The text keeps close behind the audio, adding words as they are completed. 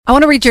I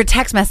want to read your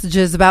text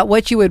messages about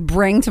what you would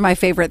bring to my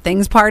favorite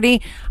things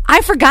party. I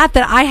forgot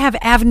that I have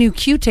Avenue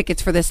Q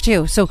tickets for this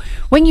too. So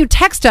when you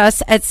text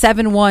us at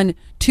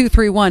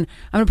 71231,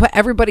 I'm going to put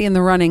everybody in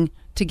the running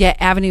to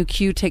get Avenue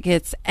Q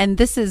tickets. And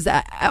this is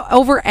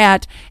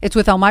it's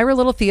with Elmira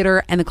Little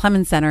Theater and the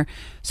Clemens Center.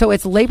 So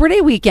it's Labor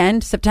Day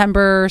weekend,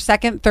 September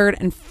 2nd, 3rd,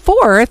 and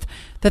 4th,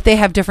 that they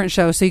have different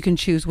shows. So you can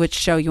choose which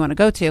show you want to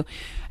go to.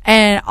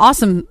 And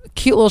awesome,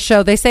 cute little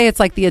show. They say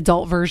it's like the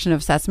adult version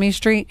of Sesame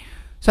Street.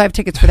 So I have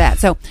tickets for that.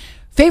 So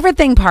favorite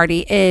thing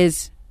party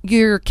is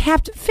you're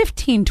capped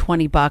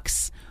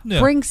 $15-20. Yeah.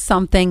 Bring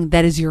something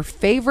that is your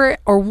favorite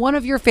or one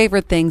of your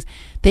favorite things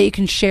that you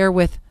can share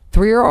with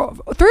three or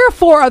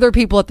four other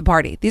people at the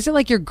party. These are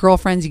like your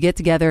girlfriends. You get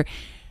together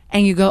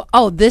and you go,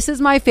 oh, this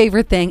is my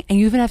favorite thing. And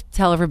you even have to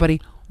tell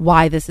everybody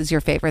why this is your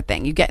favorite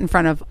thing. You get in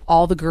front of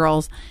all the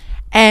girls.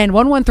 And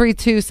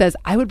 1132 says,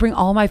 I would bring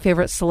all my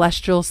favorite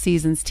Celestial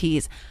Seasons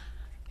teas.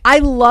 I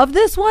love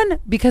this one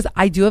because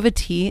I do have a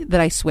tea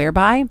that I swear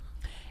by.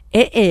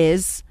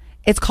 It's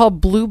called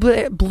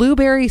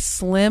Blueberry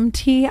Slim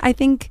Tea. I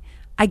think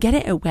I get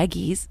it at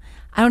Weggies.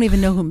 I don't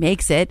even know who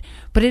makes it,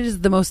 but it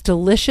is the most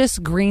delicious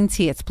green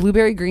tea. It's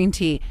blueberry green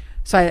tea.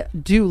 So I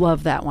do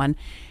love that one.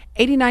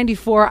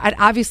 8094, I'd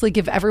obviously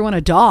give everyone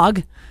a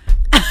dog.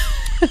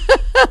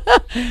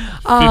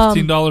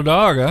 $15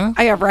 dog, huh?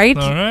 Yeah, right.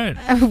 All right.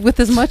 With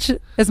as much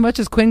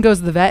as Quinn goes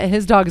to the vet,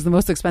 his dog is the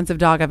most expensive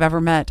dog I've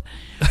ever met.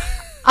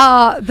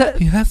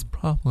 He has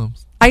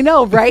problems. I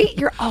know, right?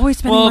 You're always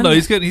spending money. Well, no,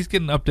 he's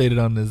getting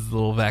updated on his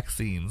little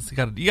vaccines. You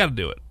got to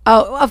do it.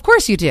 Oh, of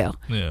course you do.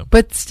 Yeah.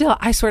 But still,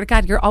 I swear to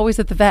God, you're always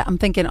at the vet. I'm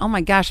thinking, oh my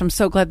gosh, I'm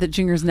so glad that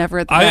Junior's never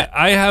at the vet.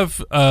 I have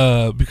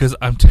because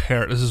I'm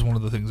this is one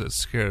of the things that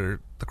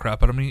scared the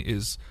crap out of me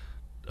is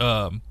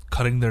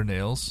cutting their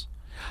nails.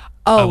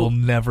 Oh, I will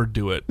never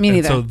do it. Me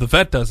neither. So the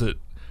vet does it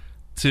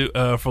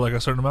for like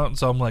a certain amount, and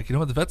so I'm like, you know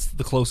what, the vet's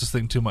the closest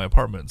thing to my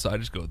apartment, so I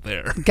just go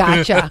there.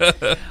 Gotcha.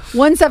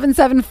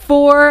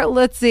 1774,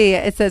 let's see,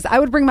 it says I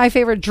would bring my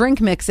favorite drink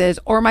mixes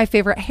or my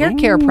favorite hair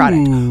care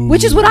product,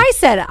 which is what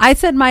I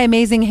said my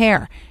amazing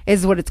hair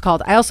is what it's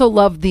called. I also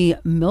love the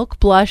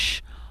Milk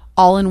Blush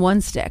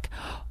all-in-one stick.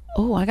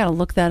 Oh, I gotta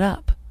look that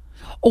up.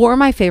 Or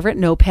my favorite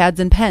notepads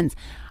and pens.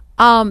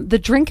 The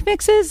drink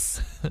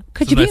mixes,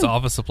 could you nice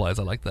office supplies,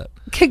 I like that.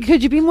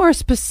 Could you be more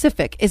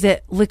specific? Is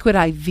it Liquid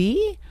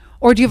IV?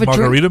 Or do you have a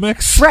margarita drink?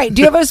 Mix? Right.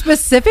 Do you have a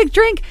specific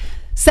drink?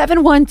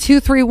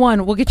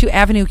 71231. We'll get you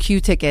Avenue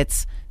Q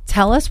tickets.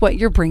 Tell us what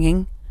you're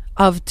bringing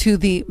to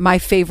the My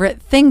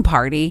Favorite Thing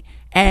party.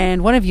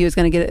 And one of you is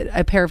going to get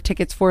a pair of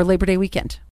tickets for Labor Day weekend.